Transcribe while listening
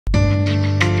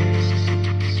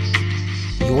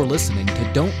You're listening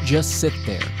to Don't Just Sit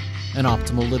There, an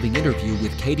Optimal Living interview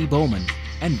with Katy Bowman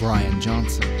and Brian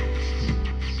Johnson.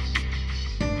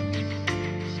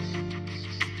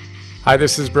 Hi,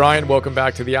 this is Brian. Welcome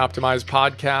back to the Optimize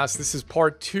podcast. This is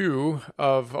part 2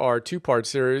 of our 2-part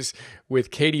series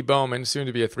with Katy Bowman, soon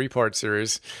to be a 3-part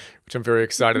series, which I'm very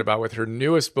excited about, with her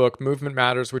newest book, Movement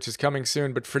Matters, which is coming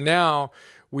soon. But for now,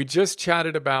 we just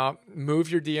chatted about Move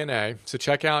Your DNA. So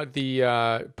check out the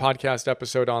podcast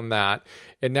episode on that.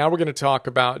 And now we're going to talk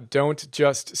about Don't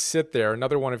Just Sit There,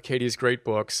 another one of Katy's great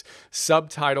books.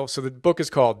 Subtitle, so the book is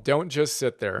called Don't Just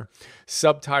Sit There.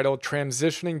 Subtitle,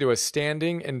 Transitioning to a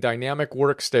Standing and Dynamic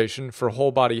Workstation for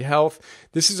Whole Body Health.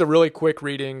 This is a really quick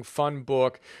reading, fun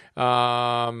book.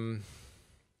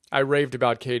 I raved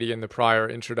about Katy in the prior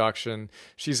introduction.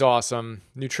 She's awesome.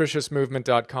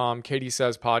 NutritiousMovement.com, Katy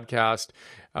Says Podcast,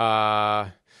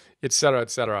 et cetera,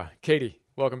 et cetera. Katy,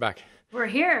 welcome back. We're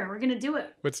here. We're going to do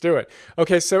it. Let's do it.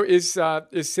 Okay, so is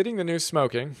sitting the new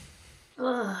smoking?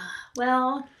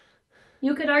 Well,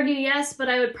 you could argue yes, but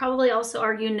I would probably also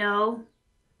argue no.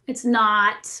 It's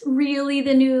not really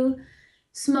the new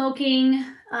smoking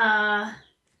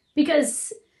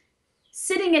because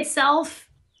sitting itself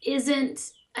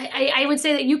isn't... I would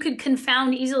say that you could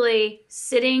confound easily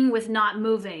sitting with not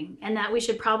moving, and that we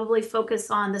should probably focus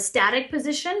on the static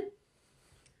position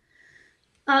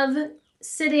of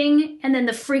sitting and then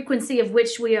the frequency of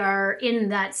which we are in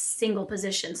that single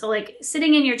position. So like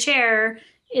sitting in your chair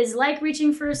is like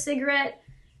reaching for a cigarette.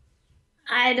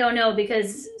 I don't know,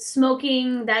 because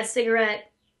smoking that cigarette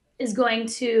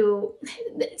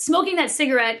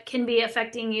can be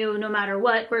affecting you no matter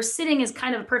what, where sitting is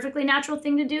kind of a perfectly natural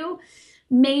thing to do.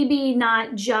 Maybe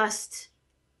not just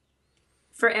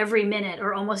for every minute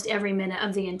or almost every minute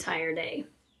of the entire day.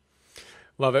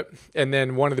 Love it. And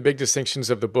then one of the big distinctions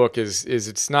of the book is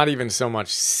it's not even so much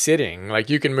sitting. Like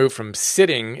you can move from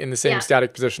sitting in the same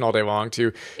static position all day long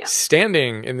to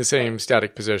standing in the same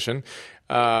static position.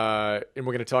 And we're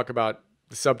going to talk about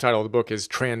the subtitle of the book is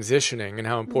Transitioning and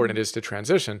how important it is to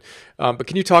transition. But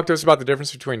can you talk to us about the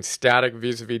difference between static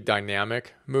vis-a-vis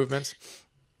dynamic movements?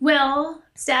 Well,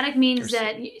 static means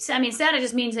static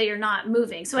just means that you're not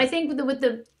moving. So I think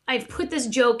I've put this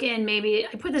joke in, maybe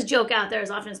I put this joke out there as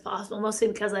often as possible, mostly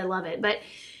because I love it. But,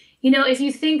 if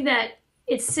you think that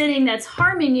it's sitting that's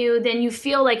harming you, then you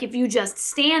feel like if you just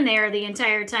stand there the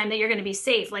entire time that you're going to be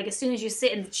safe. Like as soon as you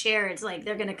sit in the chair, it's like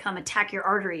they're going to come attack your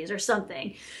arteries or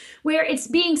something. Where it's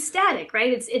being static,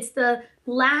 right? It's the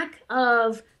lack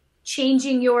of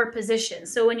changing your position.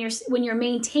 So when you're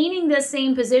maintaining the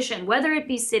same position, whether it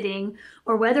be sitting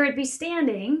or whether it be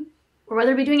standing or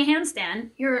whether it be doing a handstand,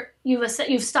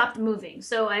 you've stopped moving.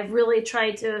 So I've really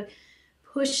tried to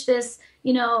push this.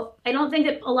 I don't think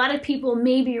that a lot of people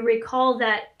maybe recall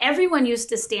that everyone used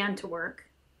to stand to work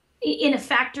in a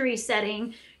factory setting.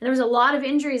 And there was a lot of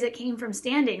injuries that came from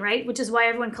standing, right? Which is why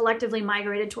everyone collectively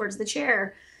migrated towards the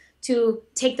chair to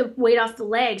take the weight off the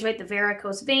legs, right? The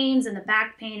varicose veins and the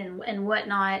back pain and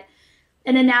whatnot.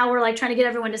 And then now we're like trying to get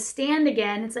everyone to stand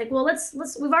again. It's like, well,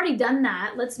 we've already done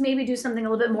that. Let's maybe do something a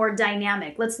little bit more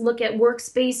dynamic. Let's look at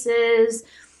workspaces,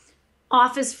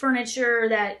 office furniture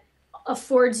that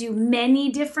affords you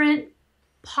many different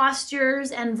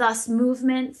postures and thus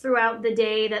movement throughout the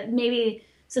day, that maybe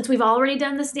since we've already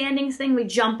done the standing thing, we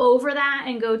jump over that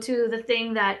and go to the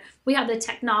thing that we have the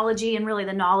technology and really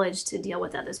the knowledge to deal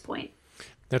with at this point.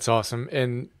 That's awesome.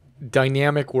 And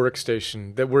dynamic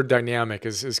workstation, that word dynamic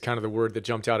is kind of the word that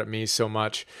jumped out at me so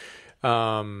much.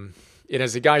 And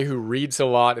as a guy who reads a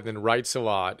lot and then writes a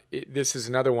lot, this is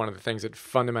another one of the things that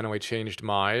fundamentally changed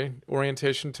my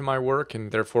orientation to my work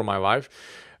and therefore my life.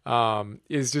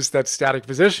 Is just that static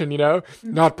position,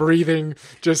 not breathing,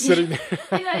 just sitting there.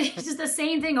 It's just the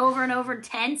same thing over and over,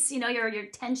 tense, your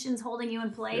tension's holding you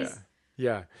in place.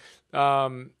 Yeah. Now,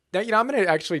 I'm going to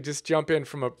actually just jump in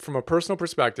from a personal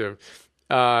perspective.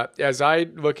 As I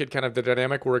look at kind of the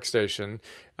dynamic workstation,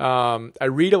 I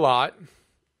read a lot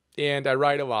and I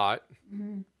write a lot.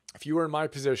 Mm-hmm. If you were in my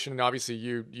position, and obviously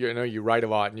you write a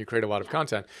lot and you create a lot of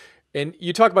content. And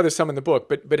you talk about this some in the book,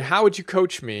 but how would you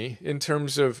coach me in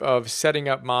terms of setting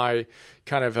up my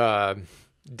kind of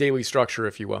daily structure,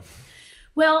 if you will?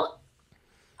 Well,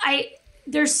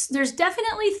 there's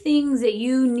definitely things that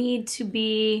you need to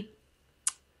be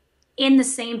in the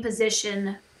same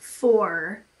position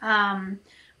for,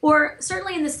 or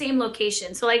certainly in the same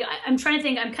location. So like I'm trying to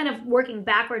think, I'm kind of working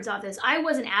backwards off this. I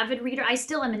was an avid reader. I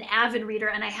still am an avid reader,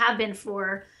 and I have been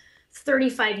for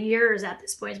 35 years at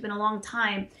this point. It's been a long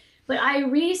time. But I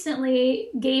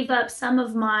recently gave up some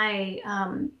of my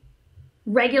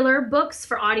regular books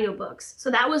for audiobooks. So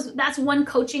that's one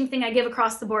coaching thing I give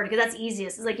across the board, because that's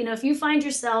easiest. It's like, if you find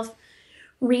yourself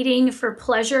reading for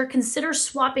pleasure, consider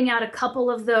swapping out a couple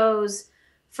of those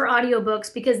for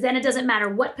audiobooks, because then it doesn't matter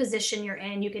what position you're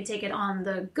in. You can take it on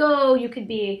the go. You could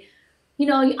be, I'm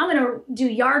going to do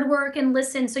yard work and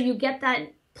listen. So you get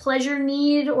that pleasure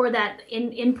need or that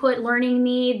input learning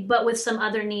need, but with some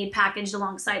other need packaged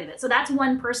alongside of it. So that's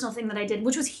one personal thing that I did,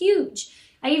 which was huge.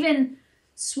 I even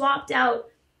swapped out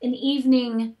an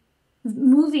evening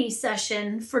movie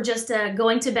session for just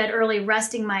going to bed early,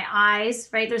 resting my eyes,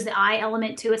 right? There's the eye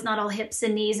element too. It's not all hips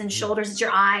and knees and shoulders, it's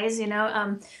your eyes,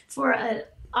 for an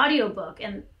audiobook.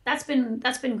 And that's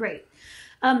been great.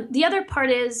 The other part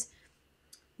is,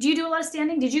 do you do a lot of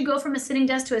standing? Did you go from a sitting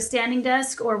desk to a standing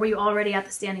desk, or were you already at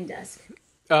the standing desk?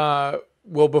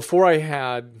 Well, before I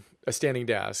had a standing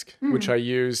desk, which I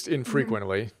used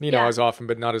infrequently, as often,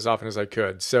 but not as often as I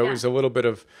could. So it was a little bit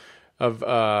of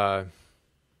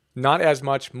not as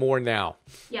much, more now.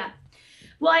 Yeah.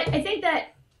 Well, I think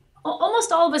that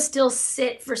almost all of us still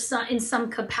sit in some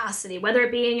capacity, whether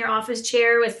it be in your office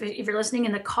chair, if you're listening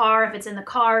in the car, if it's in the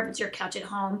car, if it's your couch at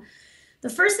home. The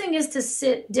first thing is to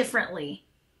sit differently.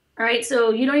 All right.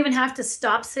 So you don't even have to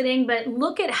stop sitting, but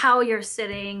look at how you're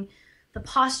sitting, the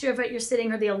posture of what you're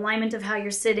sitting, or the alignment of how you're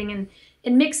sitting,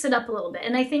 and mix it up a little bit.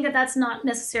 And I think that that's not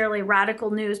necessarily radical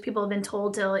news. People have been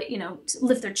told to,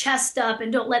 lift their chest up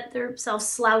and don't let themselves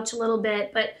slouch a little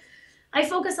bit. But I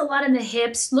focus a lot on the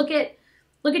hips. Look at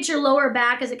your lower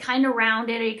back. Is it kind of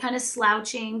rounded? Are you kind of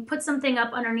slouching? Put something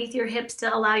up underneath your hips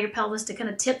to allow your pelvis to kind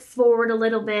of tip forward a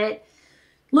little bit.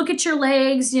 Look at your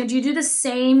legs. Do you do the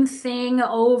same thing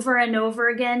over and over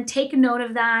again? Take note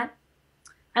of that.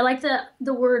 I like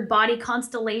the word body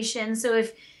constellation. So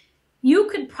if you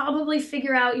could probably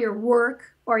figure out your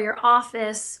work or your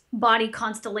office body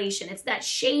constellation. It's that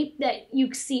shape that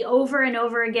you see over and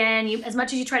over again. As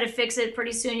much as you try to fix it,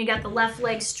 pretty soon you got the left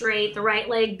leg straight, the right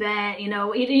leg bent.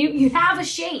 You have a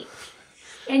shape,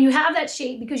 and you have that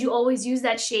shape because you always use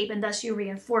that shape, and thus you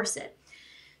reinforce it.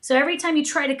 So every time you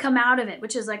try to come out of it,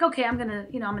 which is like, okay, I'm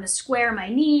gonna square my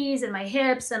knees and my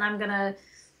hips, and I'm gonna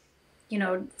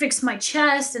fix my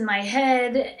chest and my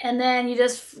head, and then you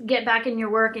just get back in your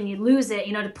work and you lose it,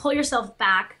 to pull yourself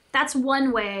back. That's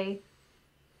one way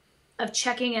of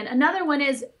checking in. Another one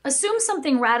is assume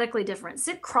something radically different.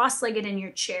 Sit cross-legged in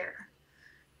your chair.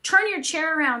 Turn your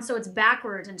chair around so it's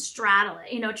backwards and straddle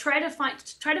it. Try to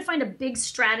find a big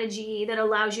strategy that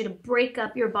allows you to break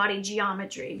up your body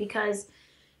geometry, because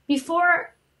if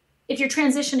you're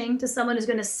transitioning to someone who's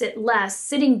going to sit less,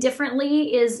 sitting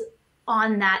differently is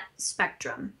on that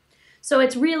spectrum. So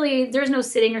it's really, there's no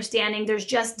sitting or standing, there's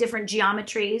just different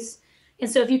geometries. And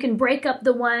so if you can break up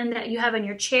the one that you have in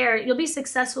your chair, you'll be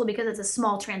successful because it's a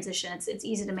small transition. It's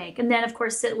easy to make. And then of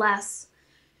course, sit less,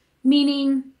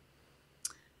 meaning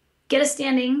get a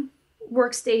standing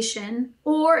workstation,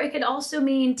 or it could also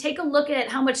mean take a look at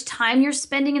how much time you're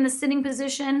spending in the sitting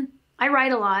position. I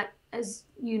write a lot, as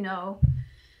you know.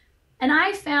 And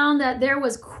I found that there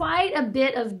was quite a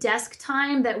bit of desk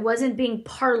time that wasn't being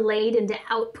parlayed into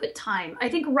output time. I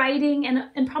think writing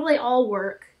and probably all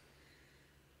work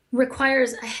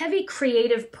requires a heavy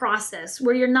creative process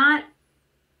where you're not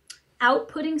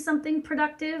outputting something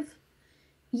productive,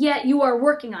 yet you are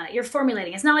working on it. You're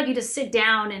formulating. It's not like you just sit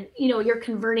down and, you're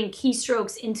converting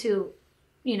keystrokes into,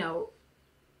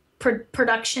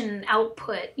 production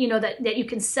output, that you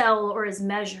can sell or is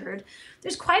measured.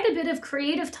 There's quite a bit of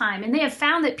creative time, and they have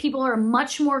found that people are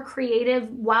much more creative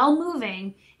while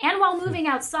moving and while moving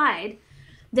outside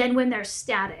than when they're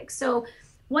static. So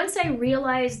once I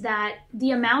realized that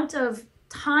the amount of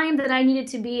time that I needed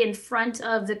to be in front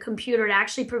of the computer to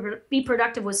actually be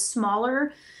productive was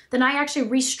smaller, then I actually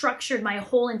restructured my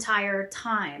whole entire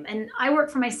time. And I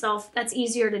work for myself. That's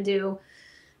easier to do.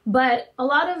 But a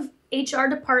lot of HR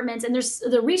departments, and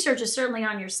the research is certainly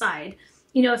on your side.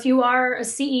 If you are a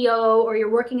CEO or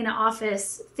you're working in an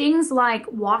office, things like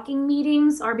walking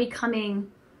meetings are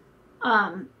becoming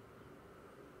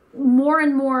more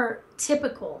and more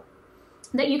typical.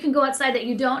 That you can go outside, that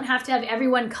you don't have to have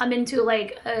everyone come into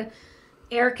like a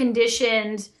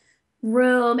air-conditioned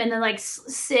room and then like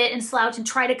sit and slouch and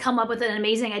try to come up with an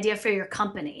amazing idea for your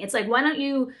company. It's like, why don't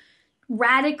you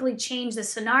radically change the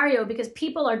scenario, because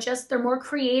people are they're more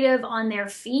creative on their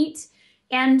feet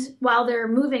and while they're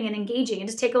moving and engaging. And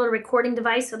just take a little recording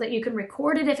device so that you can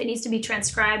record it if it needs to be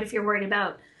transcribed, if you're worried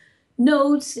about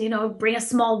notes, bring a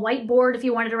small whiteboard if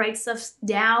you wanted to write stuff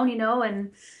down,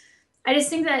 and I just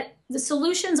think that the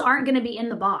solutions aren't going to be in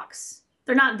the box.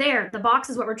 They're not there. The box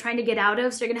is what we're trying to get out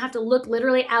of. So you're going to have to look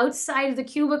literally outside of the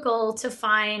cubicle to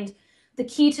find the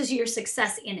key to your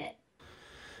success in it.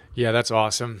 Yeah, that's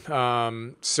awesome.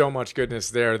 So much goodness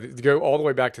there. Go all the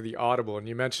way back to the Audible, and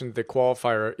you mentioned the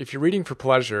qualifier. If you're reading for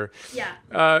pleasure,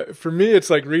 for me, it's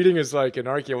like reading is like an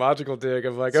archaeological dig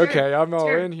of like, okay, I'm all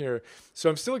in here. So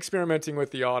I'm still experimenting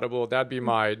with the Audible. That'd be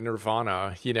my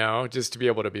nirvana, just to be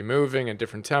able to be moving in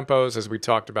different tempos, as we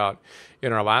talked about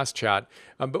in our last chat.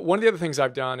 But one of the other things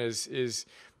I've done is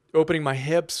opening my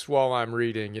hips while I'm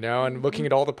reading, and looking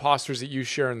at all the postures that you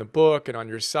share in the book and on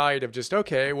your site of just,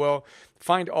 okay, well,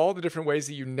 find all the different ways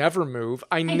that you never move.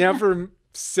 I never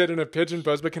sit in a pigeon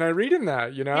pose, but can I read in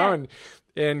that,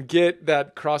 and get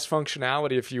that cross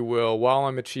functionality, if you will, while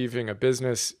I'm achieving a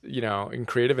business, and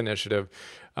creative initiative,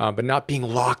 but not being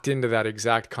locked into that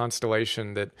exact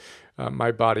constellation that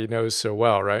my body knows so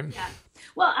well, right? Yeah.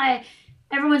 Well,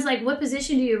 everyone's like, what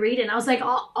position do you read in? I was like,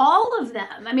 all of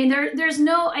them. I mean, there's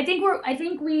no, I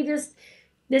think we just,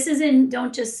 this isn't,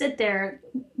 don't just sit there.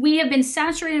 We have been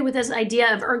saturated with this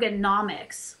idea of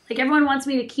ergonomics. Like everyone wants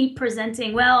me to keep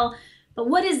presenting, well, but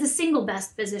what is the single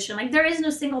best position? Like there is no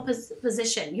single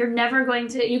position. You're never going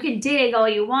to, you can dig all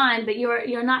you want, but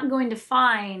you're not going to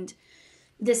find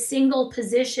the single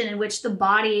position in which the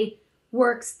body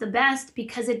works the best,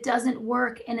 because it doesn't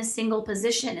work in a single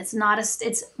position. It's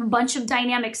a bunch of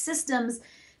dynamic systems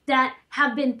that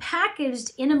have been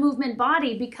packaged in a movement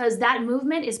body, because that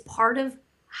movement is part of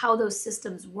how those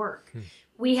systems work.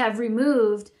 We have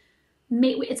removed,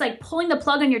 it's like pulling the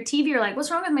plug on your TV. You're like,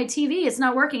 what's wrong with my TV? It's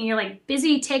not working. And you're like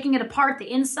busy taking it apart, the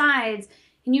insides,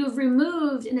 and you've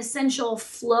removed an essential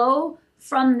flow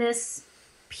from this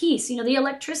piece. The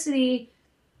electricity,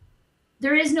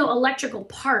 there is no electrical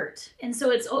part. And so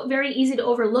it's very easy to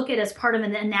overlook it as part of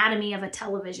an anatomy of a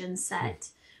television set.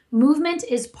 Movement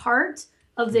is part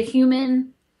of the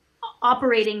human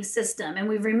operating system. And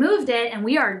we've removed it, and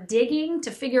we are digging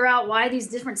to figure out why these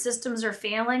different systems are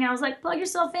failing. I was like, plug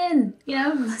yourself in,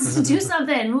 let's do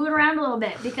something, move it around a little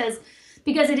bit, because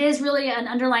it is really an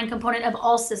underlying component of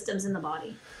all systems in the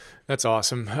body. That's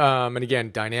awesome. And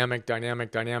again, dynamic.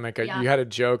 You had a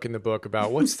joke in the book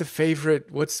about what's the best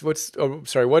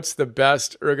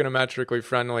ergonometrically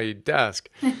friendly desk?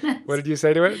 What did you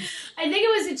say to it? I think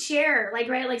it was a chair, like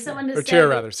someone just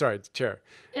said, chair.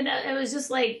 And it was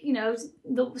just like,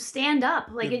 the stand up,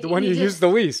 like the one you use the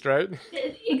least, right?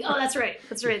 Oh, that's right.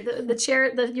 The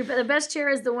chair, the best chair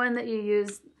is the one that you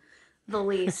use the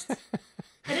least.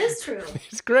 It is true.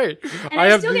 It's great. And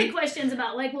I still get questions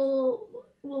about like, well,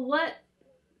 what?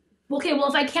 Okay, well,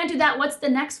 if I can't do that, what's the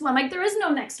next one? Like, there is no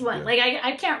next one. Like,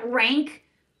 I can't rank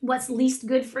what's least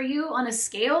good for you on a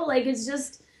scale. Like, it's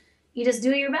just, you just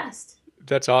do your best.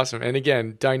 That's awesome. And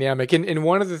again, dynamic. And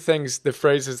one of the things, the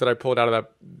phrases that I pulled out of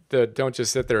the don't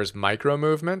just sit there, is micro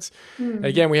movements. Mm-hmm.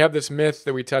 Again, we have this myth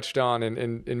that we touched on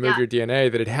in Move Your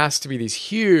DNA, that it has to be these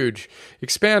huge,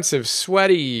 expansive,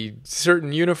 sweaty,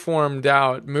 certain uniformed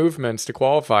out movements to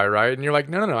qualify, right? And you're like,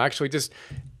 no. Actually, just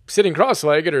sitting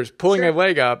cross-legged or pulling a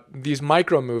leg up, these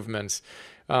micro movements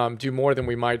do more than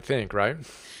we might think, right?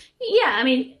 Yeah, I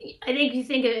mean, I think you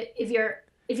think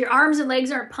if your arms and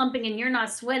legs aren't pumping and you're not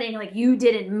sweating, like you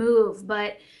didn't move.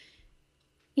 But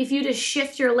if you just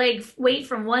shift your weight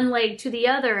from one leg to the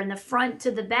other and the front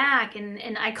to the back,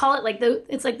 and I call it like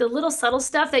it's like the little subtle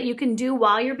stuff that you can do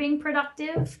while you're being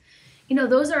productive.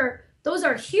 Those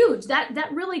are huge. That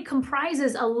really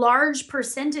comprises a large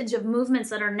percentage of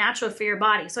movements that are natural for your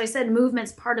body. So I said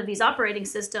movement's part of these operating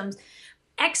systems.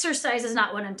 Exercise is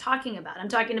not what I'm talking about. I'm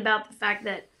talking about the fact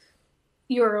that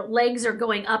your legs are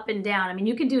going up and down. I mean,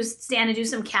 you can stand and do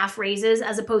some calf raises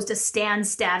as opposed to stand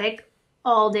static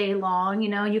all day long.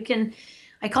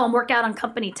 I call them workout on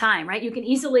company time, right? You can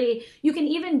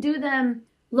even do them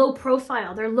low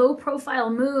profile. They're low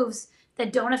profile moves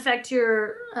that don't affect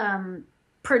your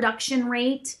production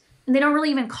rate, and they don't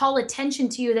really even call attention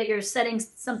to you that you're setting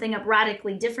something up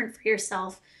radically different for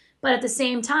yourself. But at the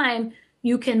same time,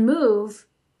 you can move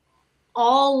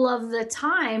all of the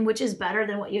time, which is better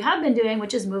than what you have been doing,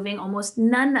 which is moving almost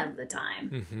none of the time.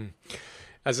 Mm-hmm.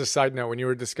 As a side note, when you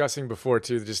were discussing before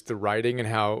too, just the writing and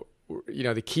how,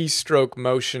 the keystroke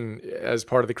motion as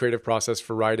part of the creative process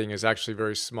for writing is actually a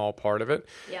very small part of it.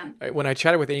 Yeah. When I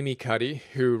chatted with Amy Cuddy,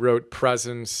 who wrote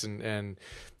Presence and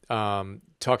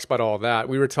talks about all that,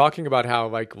 we were talking about how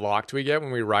like locked we get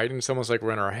when we write, and it's almost like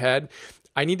we're in our head.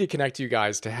 I need to connect you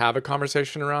guys to have a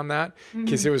conversation around that,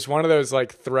 because it was one of those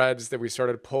like threads that we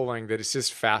started pulling that is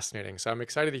just fascinating. So I'm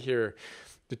excited to hear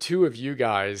the two of you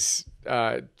guys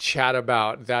chat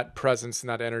about that presence and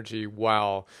that energy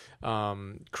while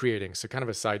creating. So kind of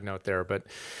a side note there, but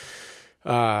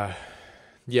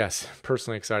yes,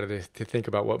 personally excited to think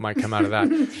about what might come out of that.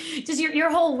 Just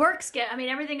your whole work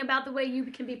everything about the way you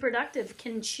can be productive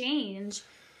can change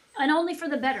and only for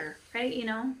the better, right?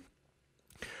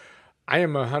 I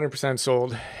am 100%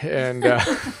 sold, and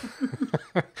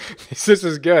this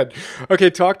is good. Okay,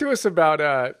 talk to us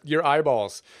about your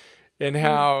eyeballs and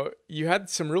how you had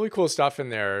some really cool stuff in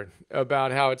there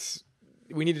about how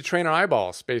we need to train our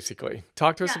eyeballs, basically.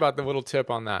 Talk to us about the little tip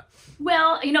on that.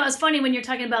 Well, it's funny when you're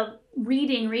talking about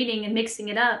reading and mixing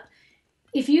it up.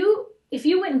 If you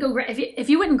went and if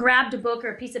you went and grabbed a book or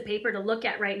a piece of paper to look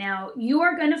at right now, you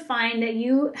are going to find that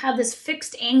you have this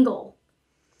fixed angle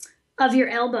of your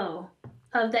elbow,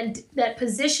 of that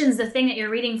positions the thing that you're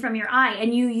reading from your eye,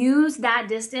 and you use that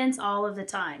distance all of the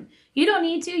time. You don't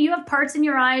need to. You have parts in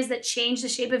your eyes that change the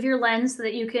shape of your lens so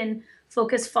that you can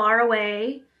focus far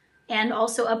away and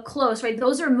also up close, right?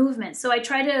 Those are movements. So I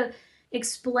try to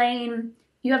explain,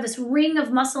 you have this ring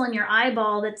of muscle in your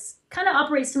eyeball that's kind of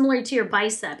operates similar to your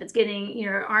bicep. It's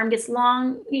your arm gets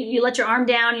long, you let your arm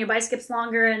down, your bicep gets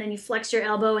longer, and then you flex your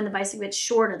elbow and the bicep gets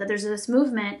shorter. That there's this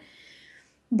movement.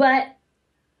 But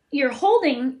you're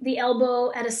holding the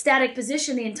elbow at a static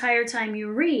position the entire time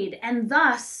you read, and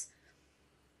thus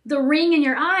the ring in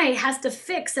your eye has to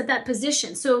fix at that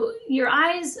position. So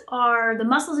the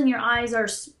muscles in your eyes are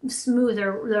smooth.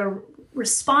 They're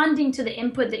responding to the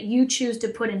input that you choose to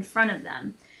put in front of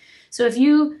them. So if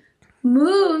you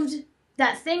moved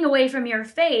that thing away from your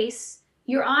face,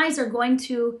 your eyes are going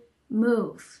to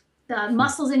move. The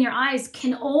muscles in your eyes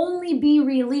can only be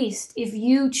released if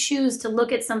you choose to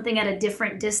look at something at a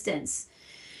different distance.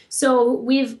 So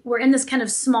we're in this kind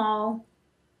of small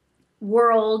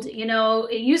world.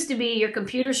 It used to be your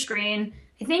computer screen.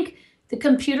 I think the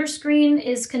computer screen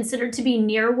is considered to be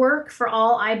near work for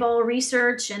all eyeball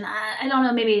research. And I don't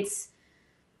know, maybe it's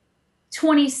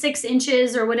 26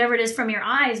 inches or whatever it is from your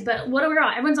eyes. But what are we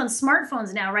on? Everyone's on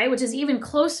smartphones now, right? Which is even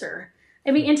closer.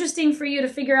 It'd be interesting for you to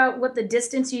figure out what the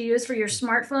distance you use for your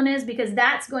smartphone is, because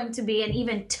that's going to be an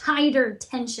even tighter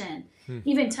tension,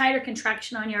 even tighter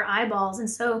contraction on your eyeballs. And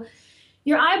so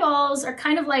your eyeballs are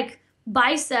kind of like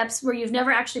biceps where you've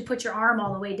never actually put your arm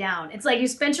all the way down. It's like you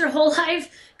spent your whole life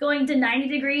going to 90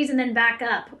 degrees and then back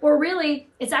up. Or really,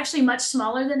 it's actually much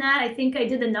smaller than that. I think I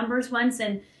did the numbers once,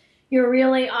 and you're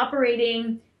really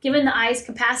operating, given the eye's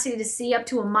capacity to see up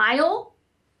to a mile,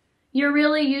 you're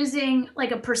really using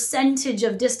like a percentage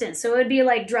of distance. So it would be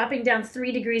like dropping down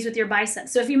 3 degrees with your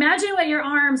biceps. So if you imagine what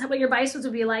your biceps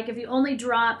would be like if you only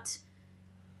dropped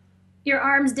your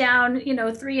arms down,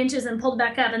 3 inches and pulled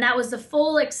back up, and that was the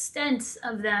full extent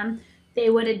of them, they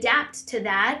would adapt to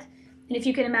that. And if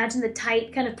you can imagine the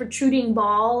tight kind of protruding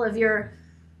ball of your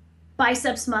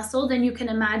biceps muscle, then you can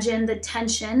imagine the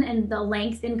tension and the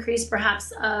length increase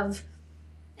perhaps of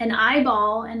an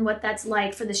eyeball and what that's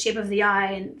like for the shape of the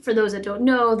eye. And for those that don't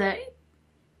know,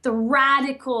 the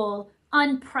radical,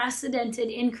 unprecedented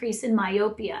increase in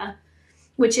myopia,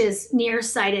 which is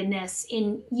nearsightedness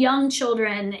in young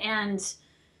children, and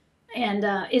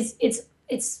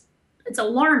it's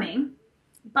alarming,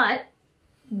 but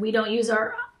we don't use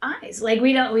our eyes. Like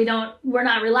we're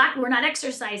not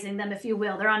exercising them, if you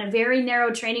will. They're on a very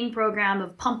narrow training program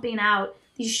of pumping out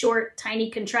these short, tiny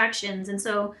contractions. And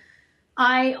so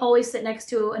I always sit next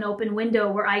to an open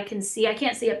window where I can see. I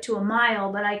can't see up to a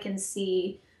mile, but I can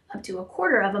see up to a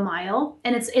quarter of a mile.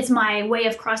 And it's my way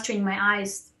of cross-training my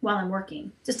eyes while I'm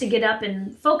working, just to get up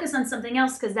and focus on something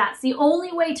else, because that's the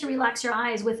only way to relax your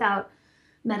eyes without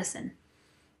medicine.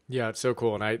 Yeah, it's so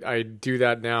cool. And I do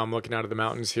that now. I'm looking out of the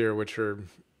mountains here, which are,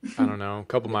 I don't know, a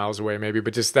couple miles away maybe,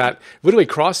 but just that literally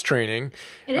cross-training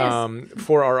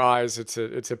for our eyes.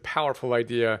 It's a powerful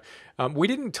idea. We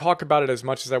didn't talk about it as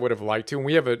much as I would have liked to, and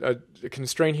we have a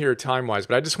constraint here time-wise,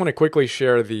 but I just want to quickly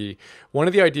share one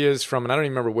of the ideas from, and I don't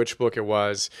even remember which book it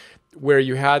was, where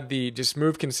you had just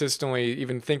move consistently,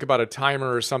 even think about a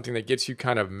timer or something that gets you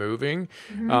kind of moving.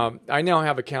 Mm-hmm. I now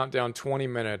have a countdown 20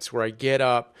 minutes where I get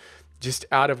up just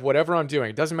out of whatever I'm doing.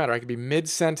 It doesn't matter. I could be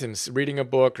mid-sentence reading a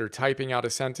book or typing out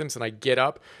a sentence, and I get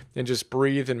up and just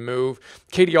breathe and move.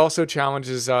 Katy also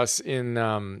challenges us in,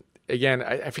 again,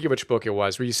 I forget which book it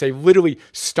was, where you say literally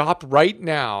stop right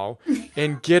now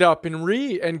and get up and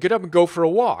read and get up and go for a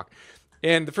walk.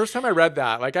 And the first time I read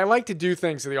that, I like to do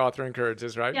things that the author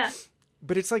encourages, right? Yeah.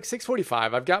 But it's like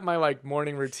 6:45. I've got my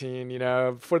morning routine,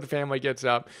 before the family gets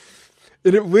up.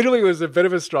 And it literally was a bit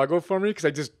of a struggle for me because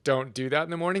I just don't do that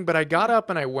in the morning. But I got up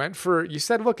and I went you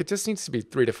said, look, it just needs to be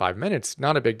 3 to 5 minutes.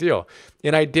 Not a big deal.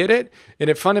 And I did it.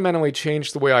 And it fundamentally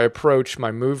changed the way I approach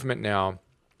my movement now.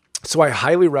 So I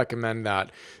highly recommend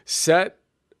that. Set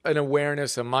an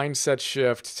awareness, a mindset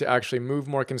shift to actually move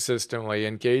more consistently,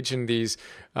 engage in these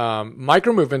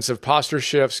micro movements of posture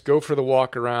shifts, go for the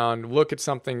walk around, look at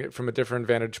something from a different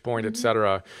vantage point,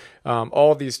 etc.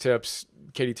 All of these tips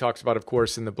Katy talks about, of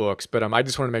course, in the books. But I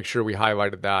just want to make sure we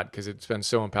highlighted that because it's been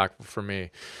so impactful for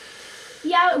me.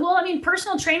 Yeah, well, I mean,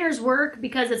 personal trainers work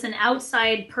because it's an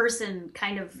outside person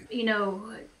kind of,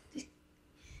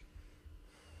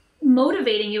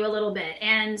 motivating you a little bit.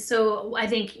 And so I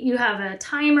think you have a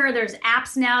timer. There's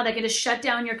apps now that can just shut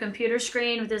down your computer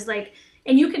screen with this,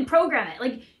 and you can program it.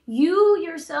 Like, you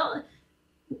yourself,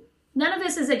 none of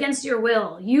this is against your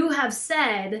will. You have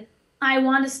said, I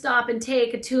want to stop and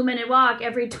take a 2-minute walk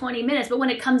every 20 minutes. But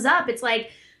when it comes up, it's like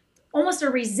almost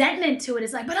a resentment to it.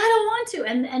 It's like, but I don't want to.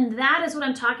 And that is what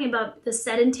I'm talking about, the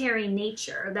sedentary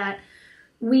nature, that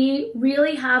we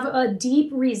really have a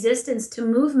deep resistance to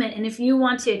movement. And if you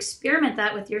want to experiment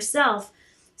that with yourself,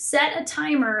 set a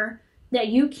timer that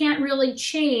you can't really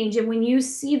change. And when you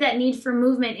see that need for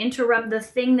movement interrupt the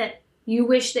thing that you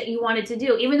wish that you wanted to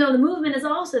do, even though the movement is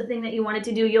also the thing that you wanted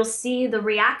to do, you'll see the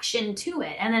reaction to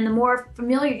it. And then the more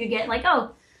familiar you get, like,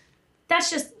 oh, that's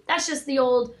just the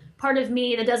old part of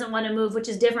me that doesn't want to move, which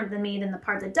is different than me than the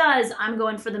part that does. I'm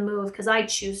going for the move because I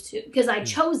chose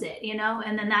it,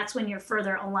 and then that's when you're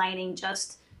further aligning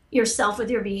just yourself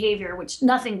with your behavior, which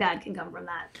nothing bad can come from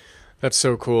that. That's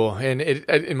so cool. And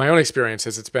in my own experience,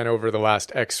 as it's been over the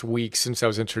last X weeks since I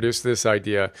was introduced to this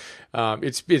idea,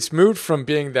 it's moved from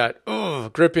being that,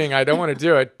 gripping, I don't want to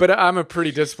do it, but I'm a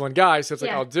pretty disciplined guy, so it's like,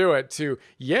 I'll do it, to,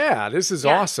 this is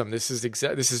awesome. This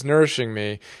is nourishing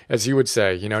me, as you would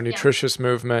say, nutritious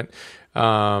movement.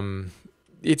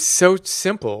 It's so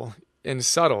simple and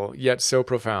subtle, yet so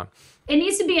profound. It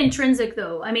needs to be intrinsic,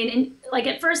 though. I mean,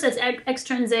 at first that's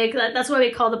extrinsic. That's why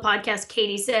we call the podcast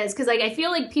Katy Says, because I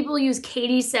feel like people use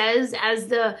Katy Says as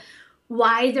the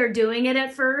why they're doing it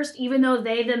at first, even though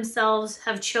they themselves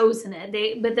have chosen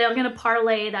it. But they're going to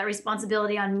parlay that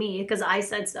responsibility on me because I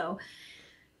said so.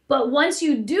 But once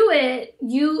you do it,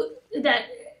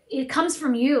 it comes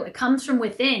from you. It comes from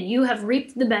within. You have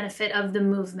reaped the benefit of the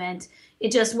movement.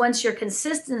 It just, once you're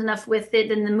consistent enough with it,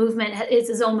 then the movement is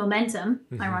its own momentum,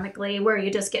 ironically, where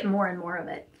you just get more and more of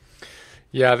it.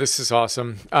 Yeah, this is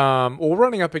awesome. Well, we're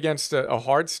running up against a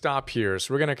hard stop here,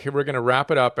 so we're gonna wrap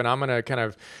it up, and I'm gonna kind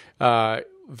of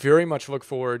very much look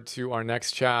forward to our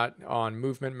next chat on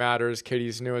Movement Matters,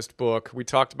 Katy's newest book. We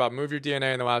talked about Move Your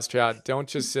DNA in the last chat. Don't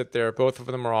just sit there. Both of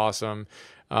them are awesome.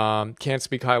 Can't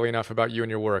speak highly enough about you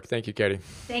and your work. Thank you, Katy.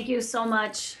 Thank you so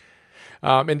much.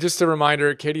 And just a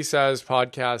reminder, Katy Says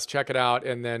podcast, check it out,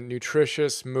 and then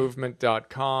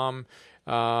nutritiousmovement.com.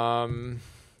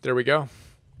 There we go.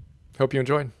 Hope you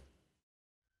enjoyed.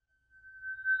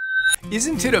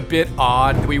 Isn't it a bit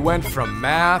odd that we went from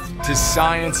math to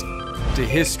science to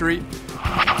history,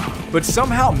 but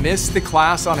somehow missed the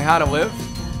class on how to live?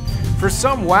 For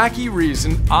some wacky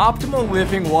reason, Optimal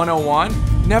Living 101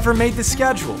 never made the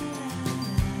schedule.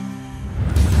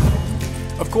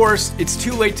 Of course, it's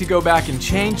too late to go back and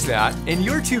change that, and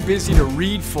you're too busy to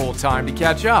read full-time to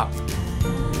catch up.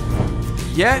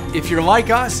 Yet, if you're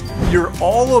like us, you're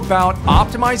all about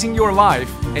optimizing your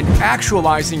life and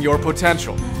actualizing your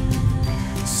potential.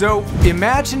 So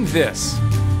imagine this.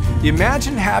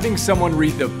 Imagine having someone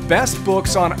read the best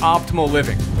books on optimal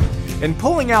living and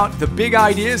pulling out the big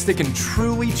ideas that can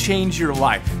truly change your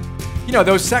life.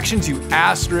 Those sections you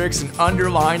asterisk and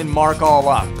underline and mark all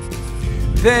up.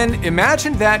 Then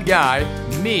imagine that guy,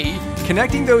 me,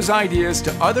 connecting those ideas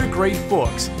to other great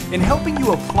books and helping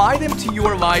you apply them to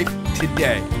your life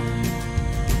today.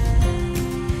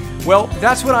 Well,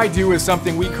 that's what I do with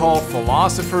something we call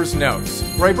Philosopher's Notes,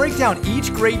 where I break down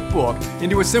each great book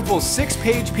into a simple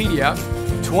 6-page PDF,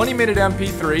 20-minute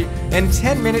MP3, and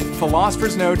 10-minute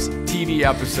Philosopher's Notes TV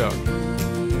episode.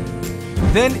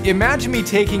 Then imagine me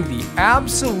taking the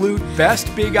absolute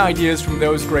best big ideas from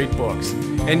those great books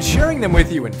and sharing them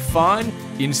with you in fun,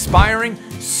 inspiring,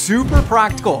 super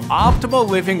practical Optimal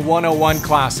Living 101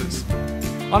 classes.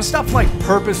 On stuff like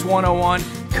Purpose 101,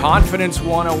 Confidence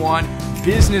 101,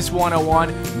 Business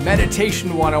 101,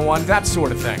 Meditation 101, that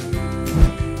sort of thing.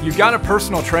 You've got a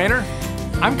personal trainer?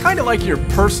 I'm kind of like your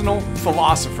personal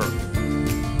philosopher.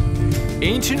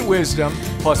 Ancient wisdom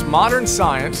plus modern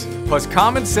science plus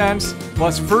common sense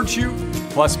plus virtue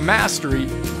plus mastery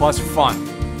plus fun.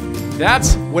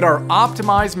 That's what our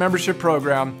Optimize membership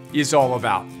program is all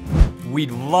about. We'd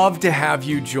love to have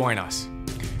you join us.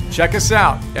 Check us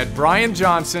out at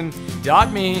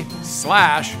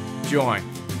brianjohnson.me/join.